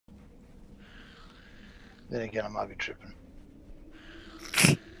Then again, I might be tripping.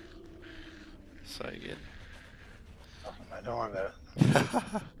 Say again. Nothing, mate. Don't worry about it.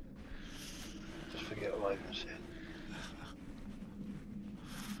 Just forget what I even said.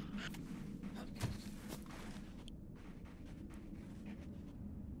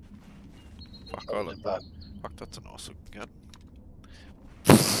 Fuck, that's a nice looking gun.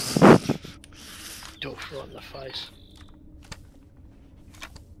 Doof right in the face.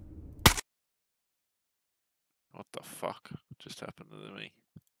 What the fuck just happened to me?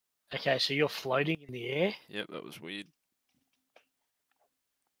 Okay, so you're floating in the air? Yep, that was weird.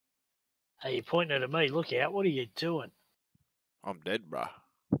 Hey, you're pointing it at me. Look out. What are you doing? I'm dead, bruh.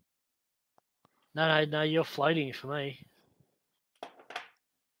 No, you're floating for me.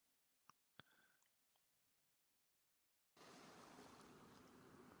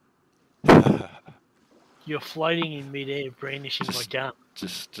 You're floating in midair, brandishing my gun.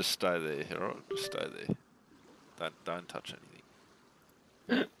 Just stay there, alright? Just stay there. Don't touch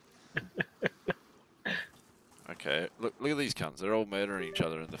anything. Okay, look at these cunts. They're all murdering each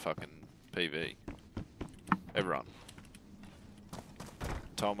other in the fucking PV. Everyone.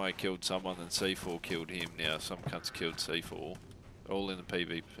 Tomo killed someone, then C4 killed him. Now some cunts killed C4. All in the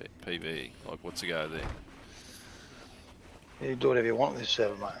PV. Like, what's the go there? You do whatever you want with this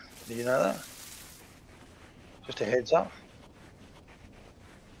server, mate. Did you know that? Just a heads up.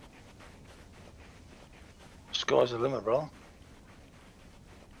 Sky's the limit, bro.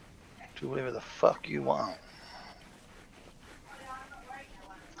 Do whatever the fuck you want.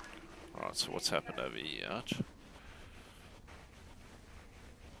 Alright, so what's happened over here, Arch?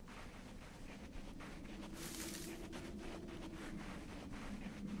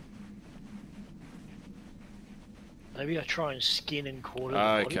 Maybe I try and skin and quarter the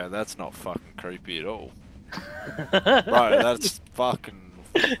Okay, body. that's not fucking creepy at all. Bro, that's fucking...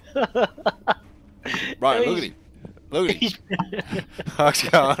 Bro, look at him. Look at him. What's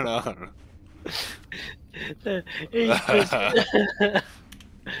going on?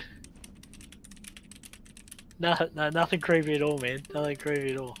 No, nothing creepy at all, man. Nothing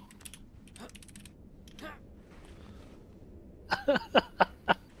creepy at all.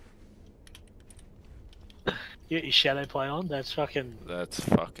 You got your shadow play on? That's fucking That's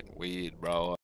fucking weird, bro.